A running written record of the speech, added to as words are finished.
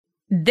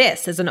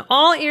This is an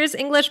All Ears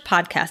English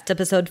podcast,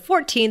 episode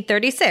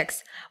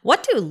 1436.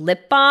 What do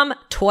lip balm,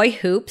 toy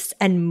hoops,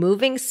 and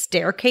moving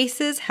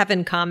staircases have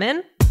in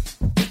common?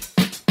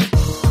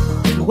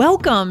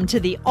 Welcome to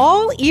the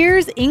All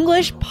Ears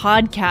English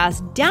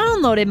podcast,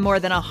 downloaded more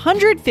than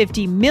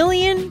 150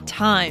 million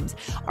times.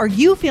 Are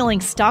you feeling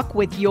stuck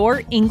with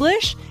your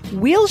English?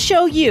 We'll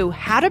show you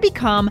how to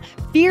become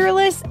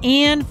fearless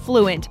and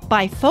fluent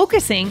by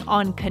focusing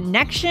on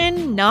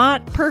connection,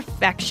 not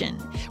perfection.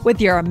 With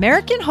your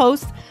American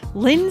host,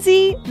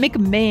 Lindsay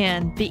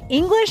McMahon, the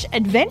English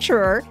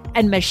adventurer,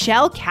 and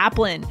Michelle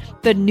Kaplan,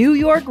 the New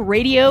York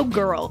radio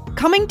girl,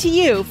 coming to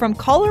you from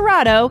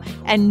Colorado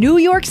and New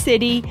York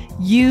City,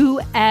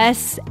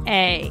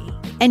 USA.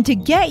 And to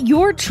get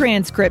your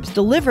transcripts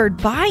delivered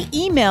by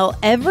email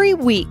every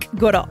week,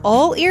 go to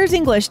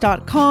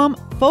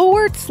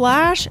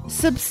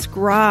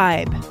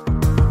allearsenglish.com/subscribe.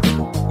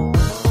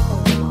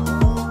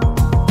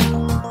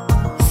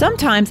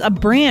 Sometimes a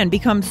brand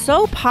becomes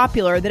so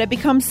popular that it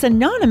becomes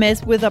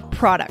synonymous with a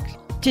product.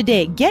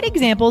 Today, get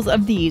examples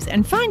of these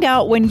and find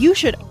out when you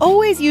should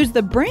always use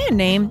the brand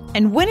name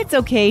and when it's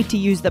okay to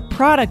use the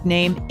product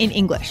name in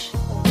English.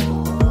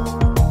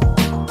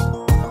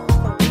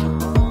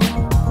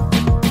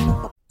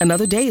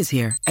 Another day is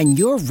here, and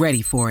you're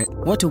ready for it.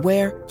 What to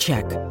wear?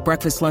 Check.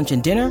 Breakfast, lunch,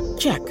 and dinner?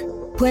 Check.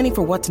 Planning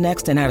for what's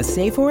next and how to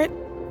save for it?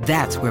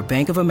 That's where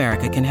Bank of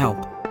America can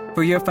help.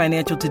 For your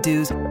financial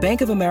to-dos,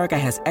 Bank of America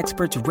has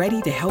experts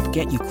ready to help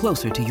get you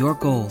closer to your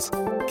goals.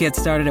 Get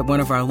started at one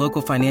of our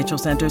local financial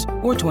centers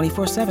or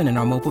 24/7 in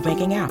our mobile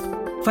banking app.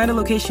 Find a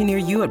location near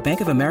you at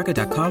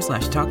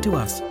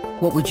bankofamerica.com/talktous.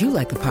 What would you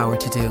like the power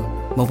to do?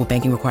 Mobile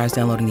banking requires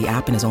downloading the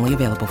app and is only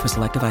available for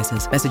select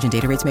devices. Message and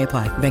data rates may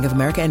apply. Bank of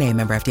America N.A.,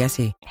 member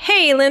FDIC.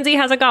 Hey, Lindsay,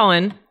 how's it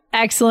going?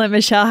 Excellent,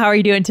 Michelle. How are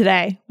you doing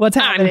today? What's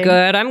happening?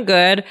 I'm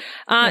good.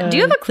 Do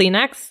you have a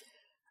Kleenex?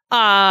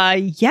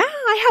 Yeah,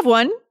 I have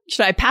one.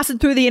 Should I pass it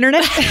through the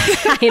internet?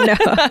 I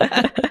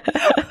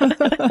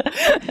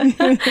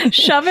know.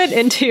 Shove it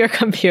into your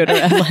computer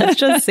and let's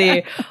just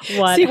see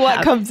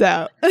what comes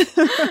out.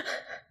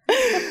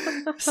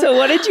 So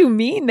what did you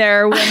mean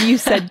there when you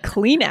said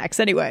Kleenex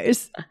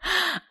anyways?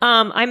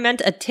 I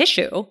meant a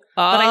tissue,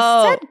 but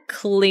I said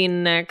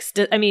Kleenex.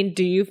 Do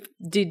you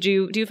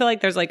feel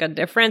like there's like a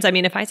difference? I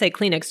mean, if I say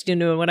Kleenex, do you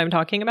know what I'm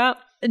talking about?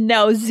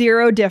 No,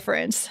 zero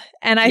difference.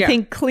 And I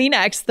think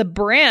Kleenex, the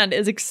brand,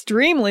 is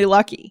extremely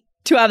lucky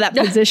to have that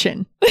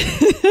position.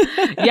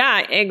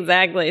 Yeah,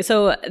 exactly.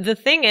 So the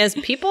thing is,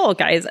 people,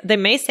 guys, they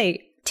may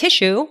say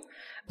tissue,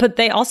 but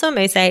they also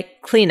may say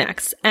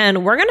Kleenex.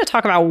 And we're going to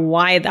talk about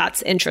why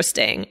that's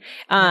interesting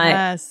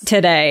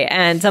today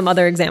and some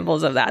other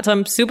examples of that. So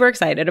I'm super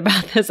excited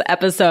about this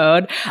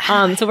episode.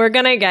 So we're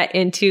going to get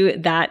into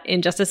that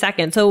in just a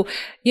second. So,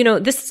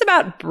 this is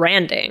about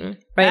branding,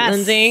 right,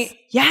 Lindsay?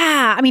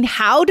 Yeah. I mean,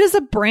 how does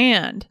a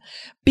brand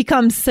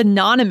become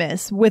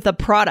synonymous with a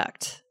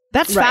product?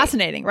 That's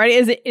fascinating, right?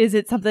 Is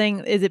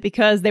it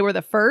because they were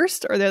the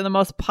first or they're the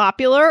most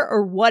popular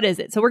or what is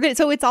it? So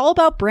it's all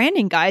about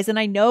branding, guys. And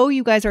I know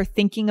you guys are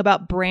thinking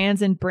about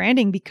brands and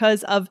branding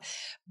because of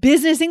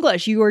business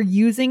English. You are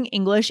using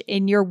English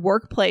in your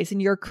workplace, in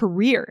your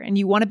career, and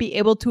you want to be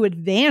able to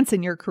advance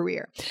in your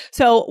career.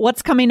 So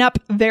what's coming up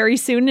very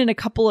soon in a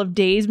couple of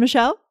days,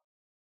 Michelle?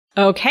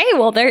 Okay,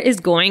 well, there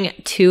is going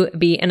to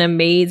be an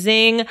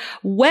amazing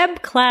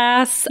web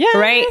class,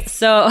 right?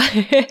 So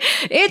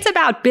it's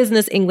about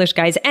business English,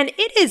 guys. And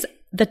it is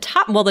the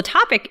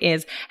topic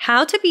is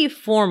how to be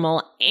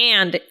formal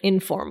and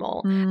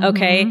informal. Mm-hmm.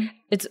 Okay.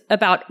 It's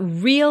about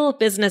real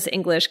business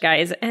English,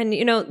 guys. And,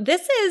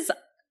 this is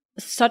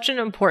such an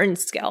important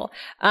skill.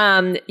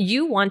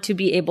 You want to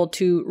be able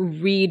to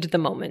read the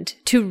moment,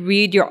 to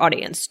read your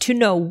audience, to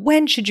know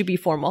when should you be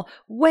formal,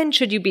 when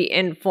should you be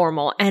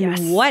informal,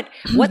 and what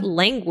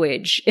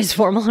language is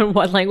formal and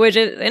what language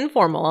is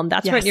informal. And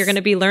that's what you're going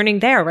to be learning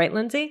there, right,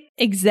 Lindsay?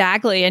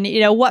 Exactly. And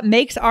what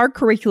makes our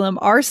curriculum,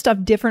 our stuff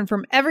different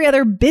from every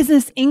other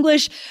business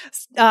English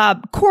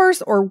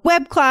course or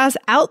web class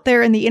out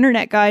there in the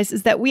internet, guys,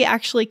 is that we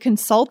actually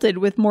consulted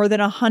with more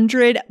than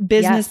 100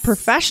 business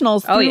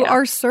professionals through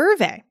our survey.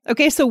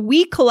 Okay, so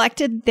we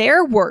collected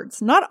their words,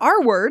 not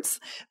our words,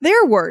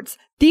 their words.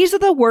 These are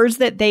the words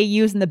that they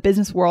use in the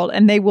business world,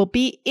 and they will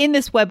be in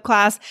this web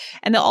class,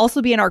 and they'll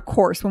also be in our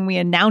course. When we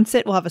announce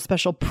it, we'll have a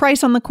special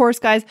price on the course,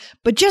 guys,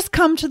 but just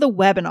come to the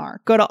webinar.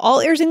 Go to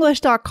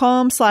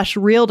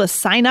allearsenglish.com/real to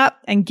sign up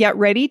and get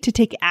ready to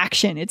take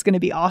action. It's going to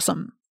be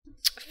awesome.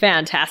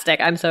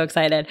 Fantastic. I'm so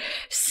excited.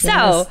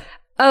 So,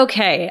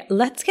 okay,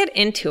 let's get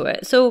into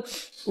it. So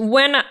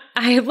when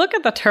I look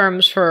at the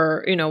terms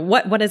for,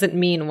 what does it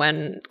mean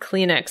when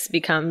Kleenex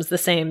becomes the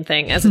same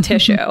thing as a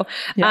tissue?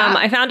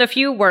 I found a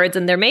few words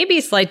and there may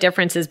be slight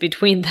differences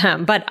between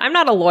them, but I'm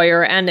not a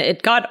lawyer and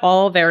it got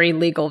all very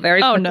legal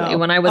very quickly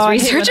when I was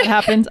researching.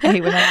 I hate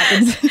when that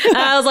happens.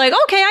 I was like,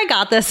 okay, I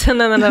got this. And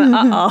then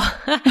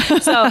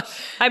So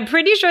I'm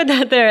pretty sure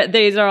that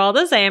these are all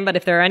the same, but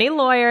if there are any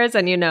lawyers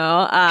and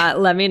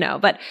let me know.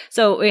 But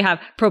so we have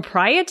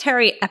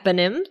proprietary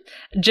eponyms,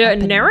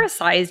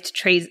 genericized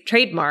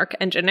trade trademark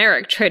and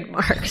generic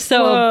trademark.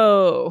 So,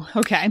 whoa.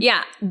 Okay.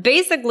 yeah,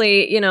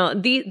 basically,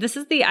 this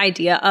is the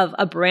idea of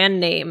a brand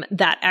name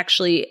that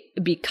actually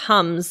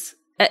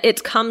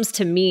it comes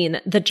to mean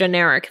the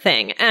generic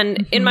thing.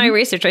 And in my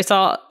research, I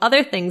saw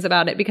other things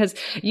about it because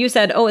you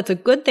said, oh, it's a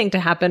good thing to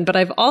happen. But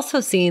I've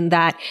also seen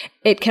that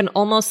it can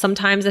almost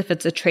sometimes, if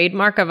it's a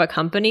trademark of a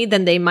company,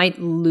 then they might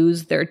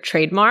lose their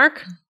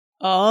trademark.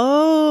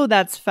 Oh,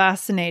 that's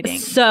fascinating.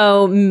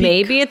 So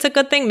maybe it's a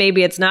good thing.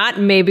 Maybe it's not.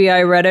 Maybe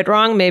I read it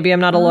wrong. Maybe I'm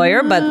not a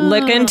lawyer, but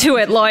look into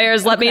it,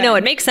 lawyers. Let me know.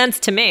 It makes sense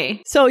to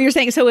me. So you're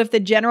saying, so if the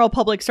general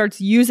public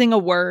starts using a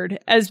word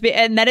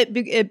and then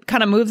it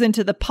kind of moves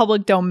into the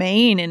public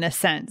domain in a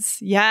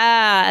sense.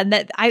 Yeah. And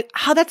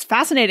that's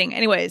fascinating.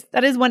 Anyways,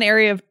 that is one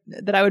area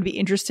that I would be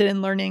interested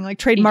in learning, like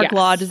trademark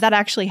law. Does that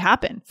actually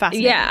happen?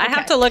 Fascinating. Yeah. I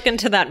have to look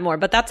into that more,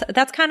 but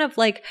that's kind of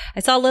like,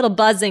 I saw little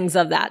buzzings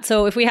of that.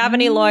 So if we have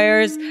any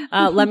lawyers,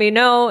 let me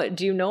know.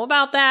 Do you know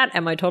about that?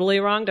 Am I totally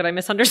wrong? Did I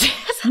misunderstand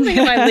something?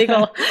 Am I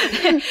legal?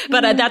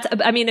 But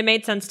it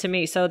made sense to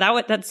me. So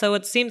so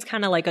it seems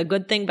kind of like a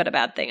good thing, but a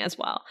bad thing as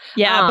well.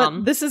 Yeah.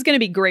 But this is going to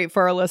be great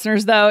for our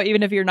listeners though.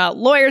 Even if you're not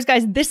lawyers,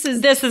 guys, this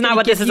is not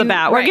what this is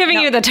about. We're giving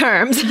you the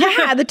terms.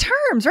 Yeah. The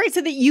terms, right?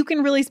 So that you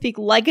can really speak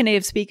like a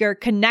native speaker,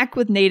 connect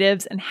with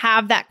natives and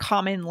have that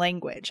common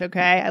language.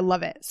 Okay. I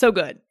love it. So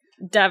good.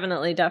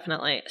 Definitely.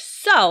 Definitely.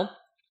 So,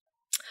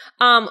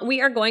 we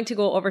are going to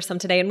go over some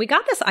today, and we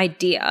got this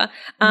idea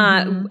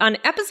on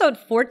episode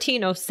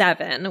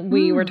 1407.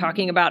 We were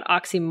talking about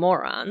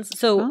oxymorons.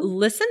 So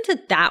listen to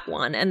that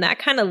one, and that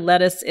kind of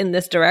led us in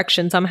this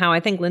direction somehow. I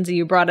think, Lindsay,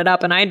 you brought it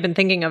up, and I had been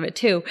thinking of it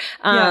too.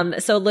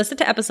 So listen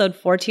to episode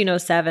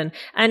 1407.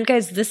 And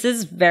guys, this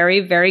is very,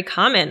 very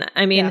common.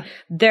 I mean,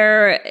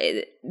 there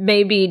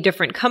may be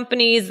different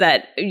companies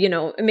that,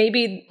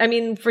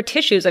 for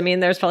tissues,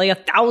 there's probably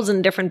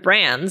 1,000 different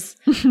brands.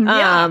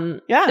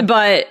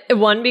 But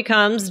one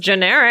becomes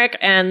generic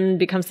and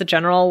becomes the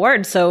general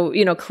word. So,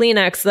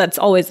 Kleenex, that's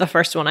always the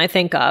first one I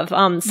think of.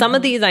 Some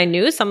of these I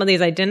knew, some of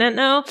these I didn't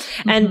know.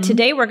 And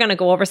today we're going to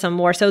go over some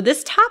more. So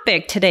this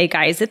topic today,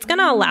 guys, it's going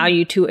to allow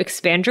you to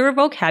expand your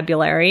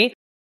vocabulary.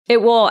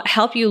 It will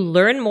help you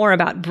learn more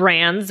about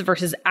brands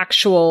versus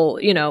actual,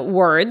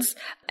 words.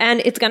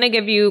 And it's going to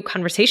give you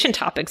conversation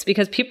topics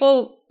because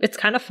it's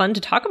kind of fun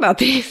to talk about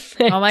these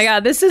things. Oh my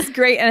God, this is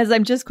great. And as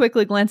I'm just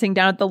quickly glancing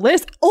down at the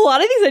list, a lot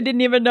of these I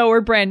didn't even know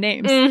were brand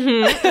names.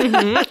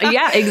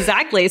 Yeah,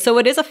 exactly. So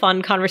it is a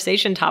fun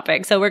conversation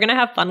topic. So we're going to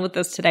have fun with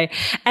this today.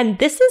 And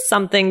this is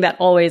something that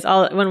always,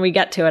 when we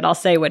get to it, I'll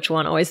say which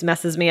one always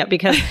messes me up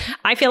because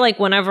I feel like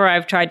whenever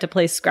I've tried to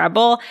play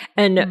Scrabble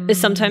and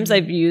sometimes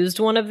I've used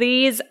one of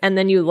these and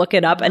then you look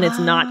it up and it's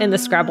not in the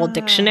Scrabble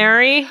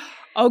dictionary.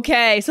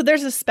 Okay, so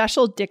there's a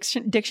special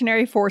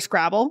dictionary for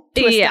Scrabble.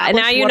 Yeah,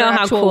 now you know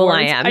how cool words.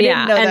 I am. I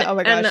didn't know that. Oh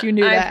my gosh, you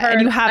knew that,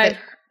 and you have it.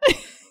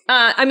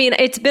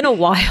 It's been a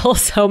while,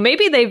 so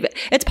maybe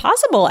it's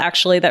possible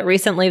actually that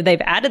recently they've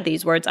added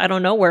these words. I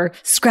don't know where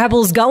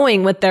Scrabble's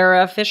going with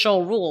their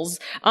official rules.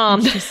 I'll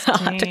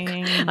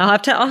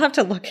have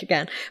to look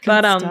again.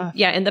 But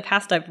in the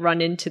past I've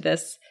run into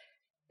this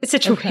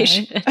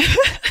situation. Okay.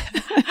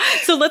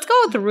 So let's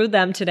go through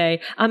them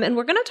today. And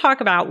we're going to talk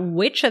about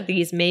which of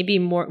these we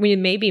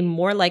may be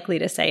more likely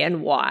to say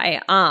and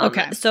why.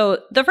 Okay. So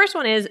the first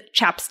one is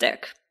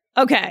chapstick.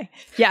 Okay.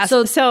 Yeah.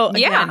 So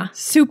again,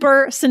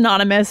 super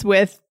synonymous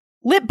with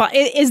lip balm.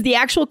 Is the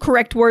actual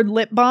correct word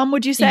lip balm,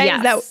 would you say?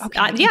 Yes.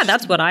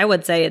 That's what I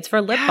would say. It's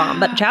for lip balm.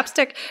 But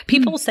chapstick,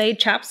 people say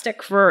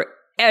chapstick for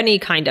any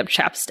kind of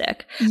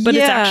chapstick. But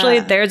it's actually,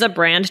 there's a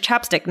brand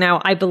chapstick.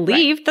 Now, I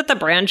believe that the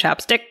brand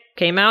chapstick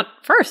came out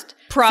first.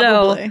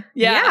 Probably. So,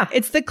 yeah.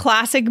 It's the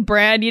classic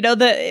brand,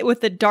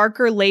 with the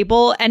darker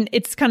label and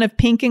it's kind of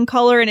pink in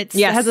color and it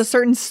has a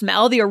certain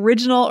smell, the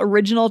original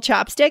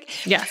chapstick.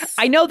 Yes.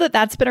 I know that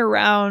that's been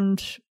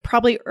around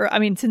probably,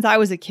 since I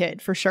was a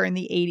kid for sure in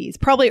the 80s,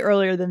 probably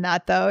earlier than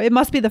that though. It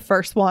must be the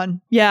first one.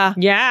 Yeah.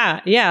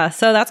 Yeah.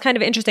 So that's kind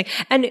of interesting.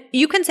 And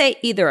you can say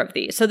either of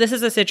these. So this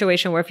is a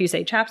situation where if you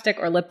say chapstick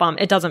or lip balm,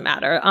 it doesn't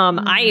matter.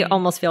 I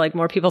almost feel like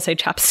more people say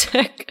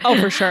chapstick. Oh,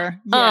 for sure.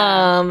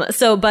 Yeah.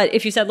 But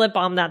if you said lip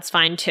balm, that's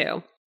fine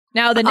too.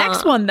 Now the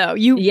next one though,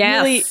 you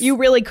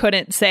really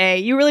shouldn't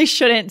say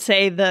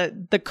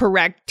the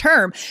correct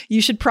term.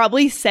 You should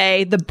probably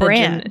say the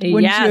brand.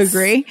 Wouldn't you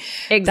agree?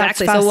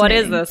 Exactly. So what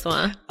is this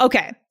one?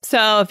 Okay.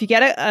 So if you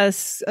get a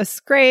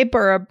scrape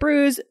or a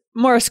bruise,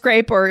 more a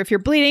scrape, or if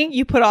you're bleeding,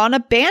 you put on a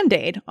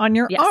Band-Aid on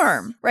your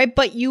arm, right?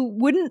 But you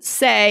wouldn't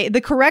say,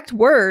 the correct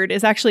word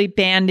is actually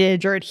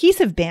bandage or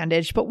adhesive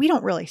bandage, but we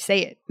don't really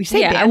say it. We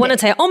say Band-Aid. I wouldn't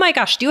say, oh my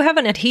gosh, do you have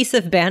an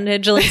adhesive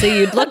bandage? Lindsay,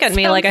 you'd look at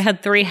me like I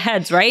had 3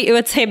 heads, right? You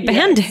would say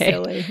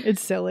Band-Aid.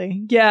 It's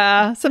silly.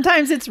 Yeah.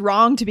 Sometimes it's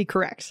wrong to be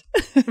correct.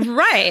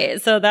 Right.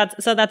 So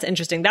that's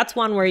interesting. That's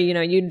one where,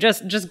 you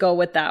just go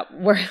with that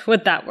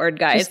word,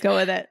 guys. Just go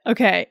with it.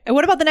 Okay. And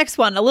what about the next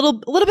one? A little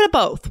bit of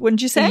both,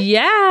 wouldn't you say?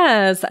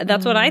 Yes.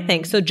 That's what I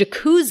think. So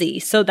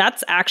jacuzzi. So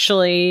that's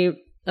actually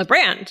a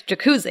brand,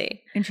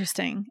 jacuzzi.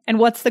 Interesting. And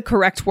what's the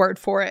correct word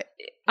for it?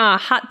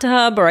 hot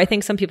tub, or I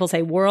think some people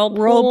say whirlpool.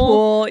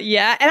 Whirlpool,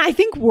 yeah. And I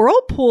think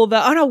Whirlpool,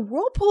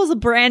 Whirlpool is a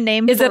brand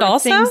name is for it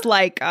also? Things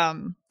like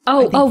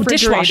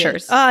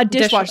dishwashers.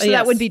 Dishwashers. So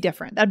that would be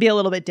different. That'd be a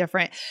little bit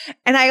different.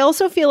 And I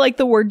also feel like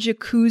the word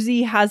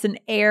jacuzzi has an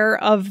air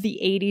of the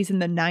 80s and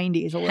the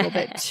 90s a little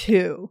bit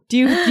too. Do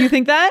you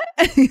think that?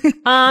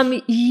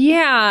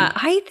 Yeah,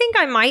 I think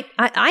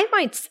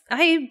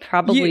I'm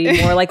probably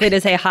more likely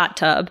to say hot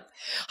tub.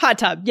 Hot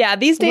tub. Yeah.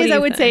 These days I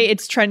would say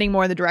it's trending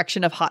more in the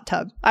direction of hot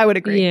tub. I would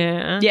agree.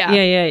 Yeah. Yeah.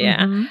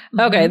 Mm-hmm.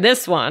 Okay,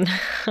 this one.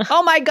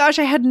 Oh my gosh,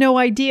 I had no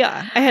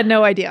idea.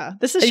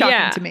 This is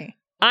shocking to me.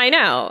 I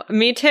know.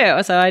 Me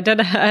too. So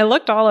I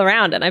looked all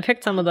around and I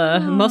picked some of the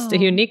most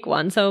unique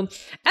ones. So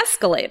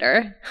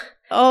escalator.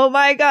 Oh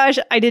my gosh.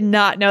 I did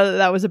not know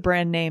that was a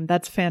brand name.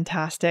 That's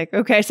fantastic.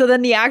 Okay. So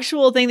then the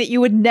actual thing that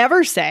you would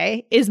never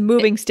say is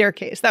moving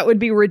staircase. That would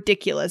be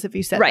ridiculous if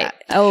you said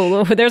that.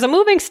 Oh, there's a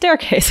moving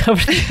staircase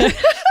over there.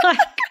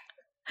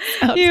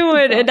 You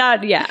would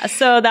not, yeah.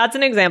 So that's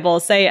an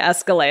example. Say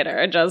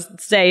escalator. Just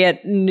say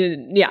it.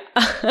 Yeah.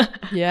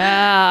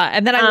 Yeah.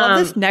 And then I love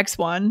this next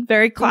one.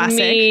 Very classic.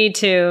 Me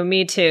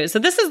too. So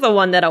this is the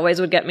one that always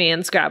would get me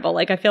in Scrabble.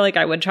 Like, I feel like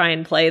I would try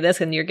and play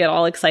this and you get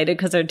all excited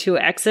because there are two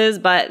X's,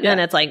 but then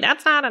it's like,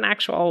 that's not an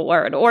actual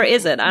word. Or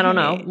is it? I don't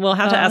know. We'll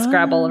have to ask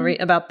Scrabble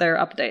about their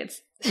updates.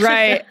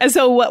 Right.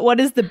 So what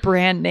is the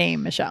brand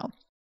name, Michelle?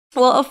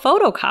 Well, a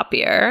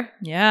photocopier.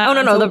 Yeah.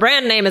 Oh, no. The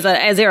brand name is a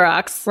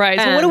Xerox. Right.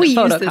 So what do we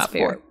use this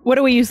for? What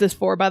do we use this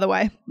for, by the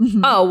way?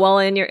 Oh, well,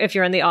 if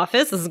you're in the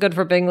office, this is good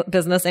for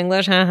business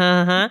English,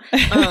 to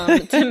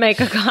make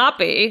a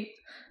copy.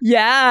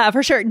 Yeah,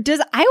 for sure.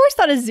 I always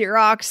thought a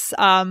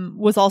Xerox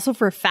was also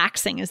for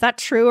faxing. Is that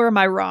true, or am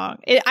I wrong?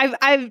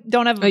 I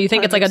don't have. Oh, you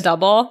think it's like a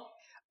double?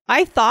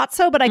 I thought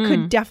so, but I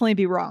could definitely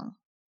be wrong.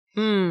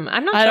 I'm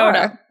not I sure. don't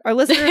know. Our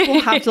listeners will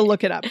have to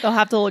look it up. They'll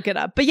have to look it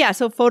up. But yeah,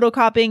 so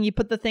photocopying, you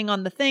put the thing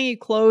on the thing, you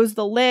close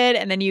the lid,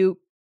 and then you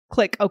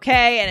click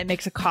OK, and it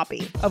makes a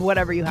copy of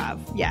whatever you have.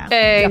 Yeah.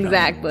 Exactly.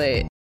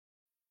 Definitely.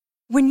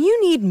 When you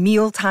need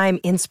mealtime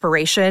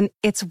inspiration,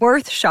 it's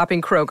worth shopping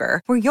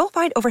Kroger, where you'll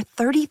find over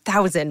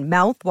 30,000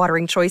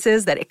 mouth-watering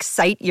choices that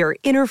excite your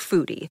inner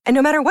foodie. And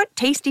no matter what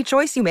tasty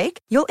choice you make,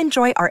 you'll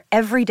enjoy our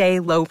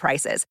everyday low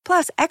prices,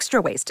 plus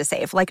extra ways to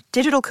save, like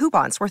digital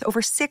coupons worth over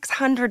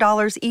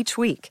 $600 each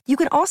week. You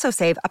can also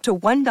save up to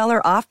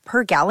 $1 off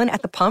per gallon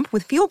at the pump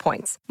with fuel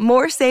points.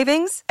 More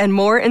savings and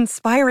more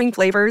inspiring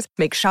flavors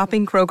make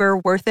shopping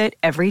Kroger worth it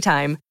every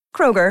time.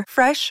 Kroger,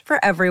 fresh for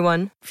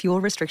everyone.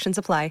 Fuel restrictions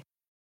apply.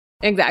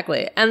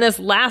 Exactly. And this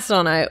last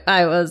one, when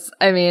I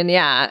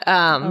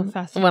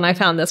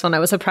found this one, I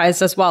was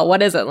surprised as well.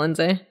 What is it,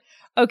 Lindsay?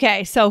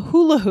 Okay, so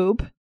hula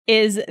hoop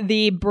is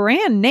the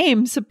brand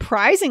name,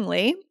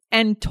 surprisingly,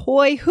 and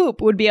toy hoop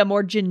would be a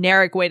more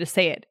generic way to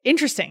say it.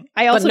 Interesting.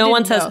 But no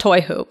one says toy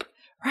hoop.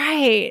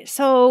 Right.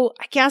 So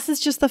I guess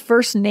it's just the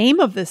first name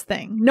of this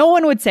thing. No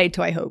one would say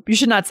toy hoop. You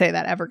should not say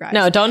that ever, guys.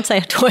 No, don't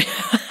say toy.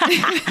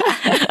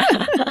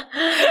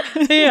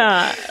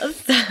 Yeah.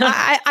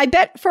 I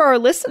bet for our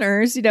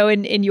listeners,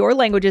 in your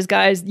languages,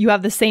 guys, you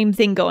have the same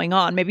thing going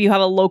on. Maybe you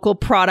have a local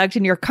product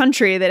in your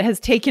country that has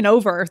taken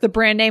over. The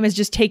brand name has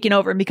just taken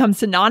over and become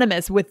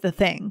synonymous with the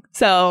thing.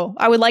 So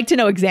I would like to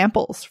know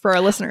examples for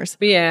our listeners.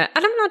 Yeah.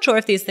 And I'm not sure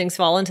if these things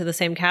fall into the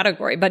same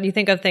category, but you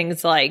think of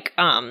things like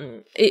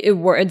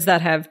words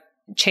that have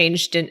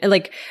changed in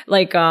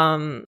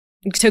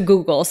to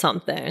Google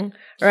something,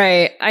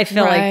 right? I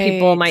feel like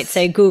people might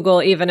say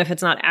Google even if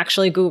it's not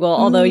actually Google,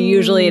 although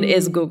usually it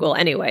is Google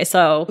anyway.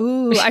 So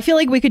I feel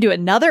like we could do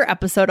another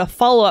episode, a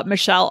follow-up,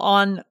 Michelle,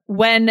 on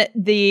when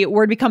the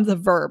word becomes a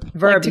verb.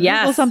 Verb, like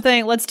yes. Google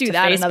something. Let's do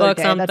that Facebook another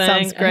day. something. That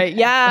sounds great.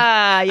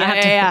 Yeah.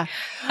 Okay.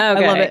 I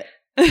love it.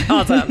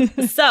 Awesome.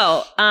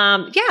 So,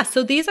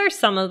 so these are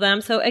some of them.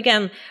 So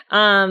again,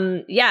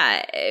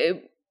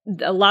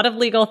 a lot of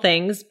legal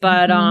things,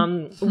 but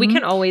we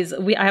can always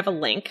I have a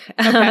link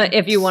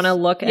if you want to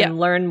look and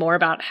learn more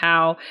about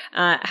how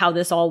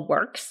this all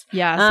works.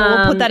 Yeah, so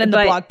we'll put that in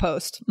the blog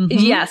post.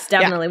 Yes,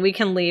 definitely. We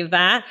can leave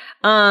that.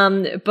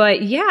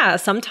 But yeah,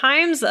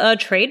 sometimes a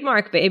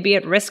trademark may be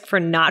at risk for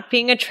not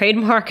being a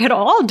trademark at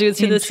all due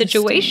to the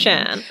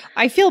situation.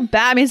 I feel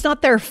bad. I mean, it's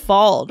not their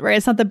fault, right?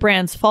 It's not the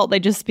brand's fault. They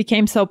just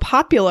became so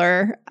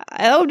popular.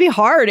 That would be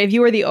hard if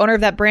you were the owner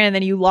of that brand and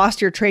then you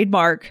lost your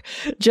trademark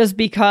just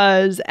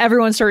because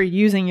everyone started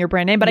using your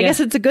brand name. But I guess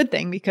it's a good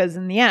thing because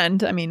in the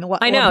end, I mean,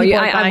 I know.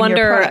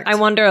 I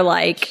wonder,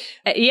 like,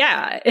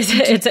 is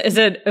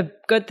it a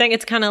good thing?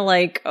 It's kind of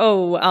like,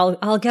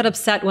 I'll get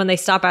upset when they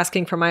stop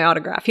asking for my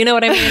autograph. You know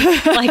what I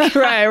mean? Like,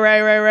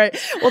 right.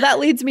 Well, that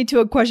leads me to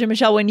a question,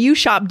 Michelle. When you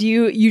shop, do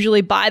you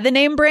usually buy the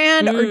name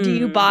brand or do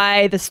you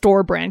buy the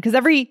store brand? Because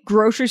every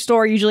grocery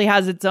store usually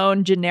has its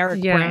own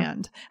generic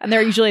brand. And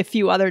there are usually a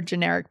few other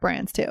generic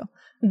brands too.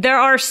 There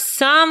are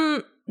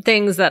some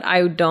things that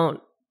I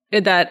don't.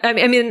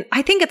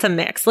 I think it's a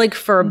mix. Like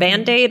for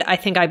Band-Aid, I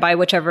think I buy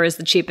whichever is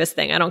the cheapest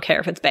thing. I don't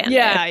care if it's Band-Aid.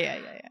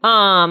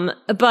 Yeah.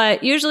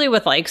 But usually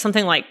with like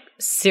something like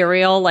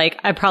cereal, like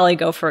I probably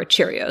go for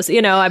Cheerios.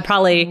 You know, I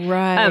probably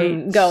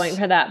am going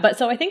for that. But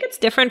so I think it's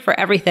different for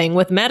everything.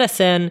 With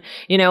medicine,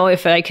 you know,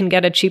 if I can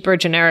get a cheaper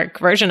generic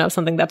version of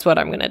something, that's what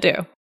I'm going to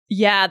do.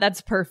 Yeah,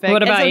 that's perfect.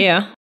 What about you?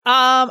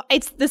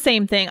 It's the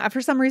same thing.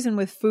 For some reason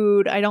with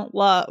food, I don't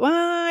love,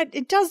 well,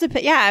 it does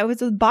depend. Yeah, it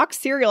was a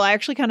boxed cereal. I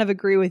actually kind of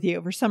agree with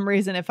you. For some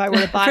reason, if I were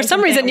to buy for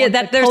some reason,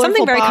 that there's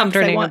something very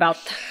comforting about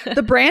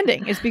the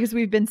branding. It's because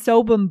we've been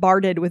so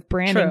bombarded with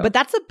branding. True. But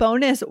that's a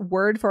bonus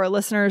word for our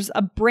listeners,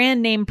 a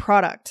brand name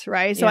product,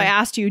 right? So I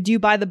asked you, do you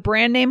buy the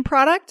brand name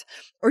product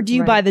or do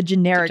you buy the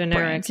generic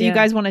brand? So you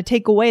guys want to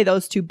take away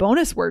those two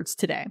bonus words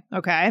today.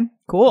 Okay,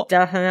 cool.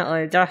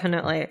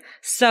 Definitely.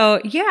 So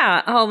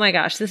yeah, oh my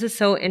gosh, this is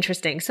so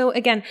interesting. So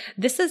again,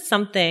 this is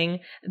something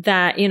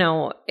that, you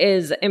know,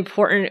 is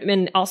important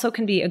and also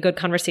can be a good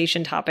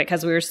conversation topic,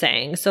 as we were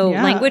saying. So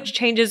language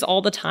changes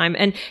all the time.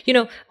 And, you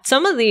know,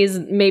 some of these,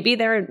 maybe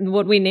they're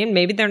what we named,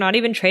 maybe they're not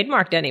even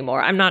trademarked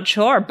anymore. I'm not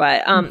sure,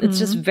 but it's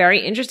just very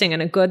interesting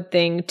and a good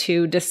thing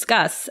to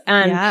discuss.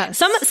 And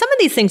some of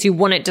these things you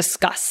wouldn't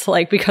discuss,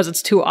 like, because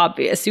it's too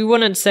obvious. You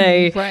wouldn't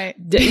say,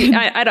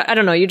 I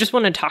don't know. You just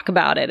want to talk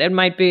about it. It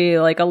might be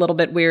like a little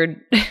bit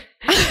weird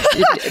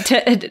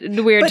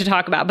to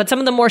talk about, but some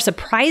of the more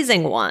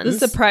surprising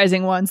ones,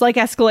 like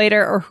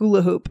escalator or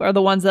hula hoop, are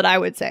the ones that I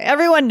would say.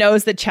 Everyone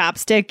knows that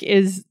chapstick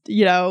is,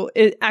 you know,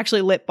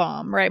 actually lip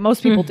balm, right?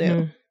 Most people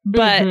do,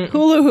 but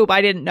hula hoop,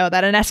 I didn't know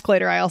that. An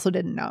escalator, I also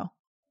didn't know.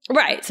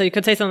 Right. So you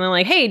could say something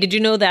like, hey, did you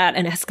know that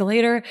an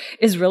escalator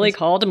is really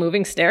called a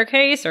moving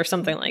staircase, or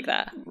something like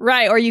that?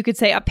 Right. Or you could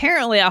say,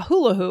 apparently a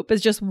hula hoop is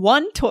just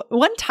one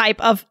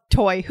type of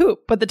toy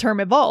hoop, but the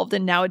term evolved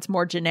and now it's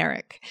more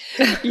generic.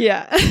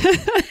 Yeah.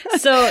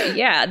 So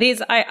yeah,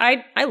 these,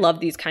 I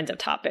love these kinds of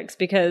topics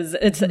because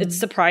it's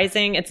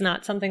surprising. It's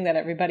not something that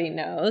everybody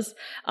knows.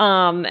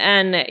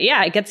 And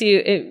yeah,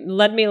 it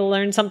led me to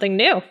learn something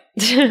new.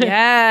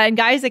 Yeah. And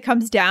guys, it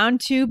comes down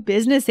to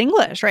business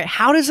English, right?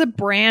 How does a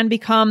brand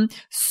become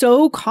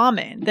so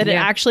common that it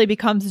actually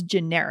becomes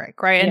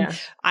generic, right? And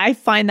I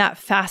find that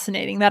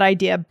fascinating, that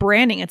idea of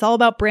branding. It's all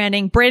about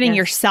branding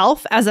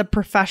yourself as a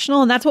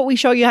professional. And that's what we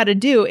show you how to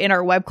do in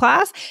our web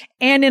class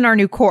and in our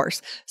new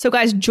course. So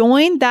guys,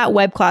 join that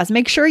web class.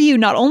 Make sure you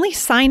not only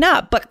sign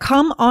up, but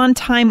come on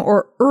time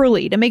or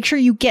early to make sure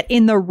you get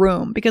in the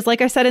room. Because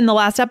like I said in the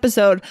last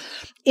episode,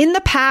 in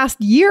the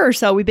past year or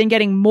so, we've been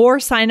getting more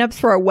signups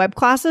for our web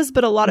classes,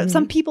 but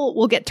some people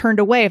will get turned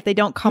away if they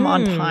don't come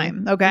on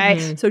time.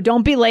 Okay. So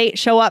don't be late,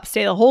 show up,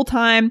 stay the whole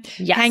time,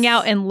 hang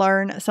out and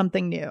learn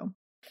something new.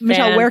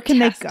 Michelle, where can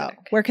they go?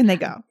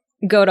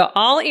 Go to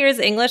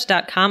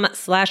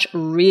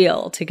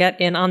allearsenglish.com/real to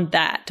get in on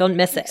that. Don't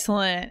miss it.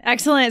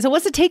 Excellent. So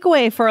what's the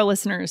takeaway for our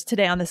listeners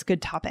today on this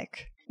good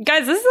topic?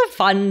 Guys, this is a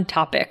fun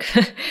topic.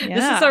 This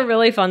is a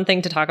really fun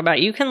thing to talk about.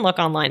 You can look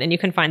online and you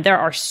can find there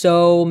are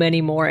so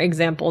many more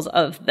examples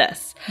of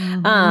this.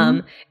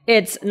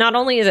 It's not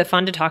only is it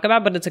fun to talk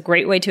about, but it's a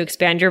great way to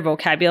expand your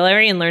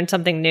vocabulary and learn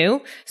something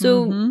new.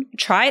 So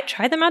try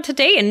them out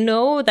today and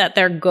know that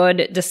they're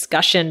good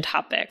discussion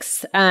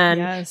topics.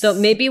 And so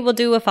maybe we'll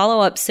do a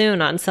follow-up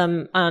soon on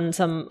some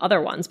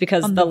other ones,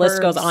 because the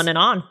list goes on and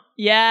on.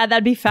 Yeah,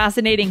 that'd be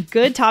fascinating.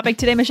 Good topic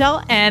today,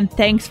 Michelle. And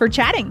thanks for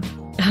chatting.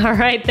 All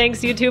right.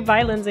 Thanks, you too.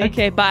 Bye, Lindsay.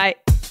 Okay, bye.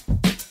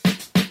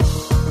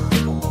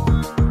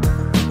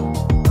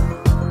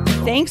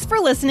 Thanks for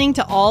listening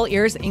to All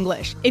Ears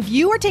English. If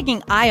you are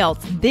taking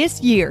IELTS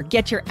this year,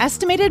 get your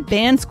estimated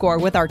band score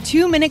with our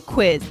 2-minute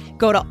quiz.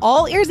 Go to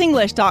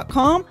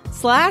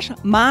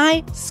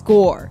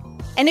allearsenglish.com/myscore.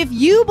 And if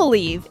you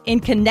believe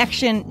in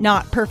connection,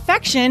 not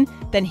perfection,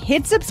 then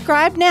hit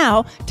subscribe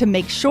now to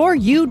make sure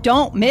you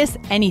don't miss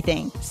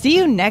anything. See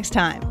you next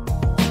time.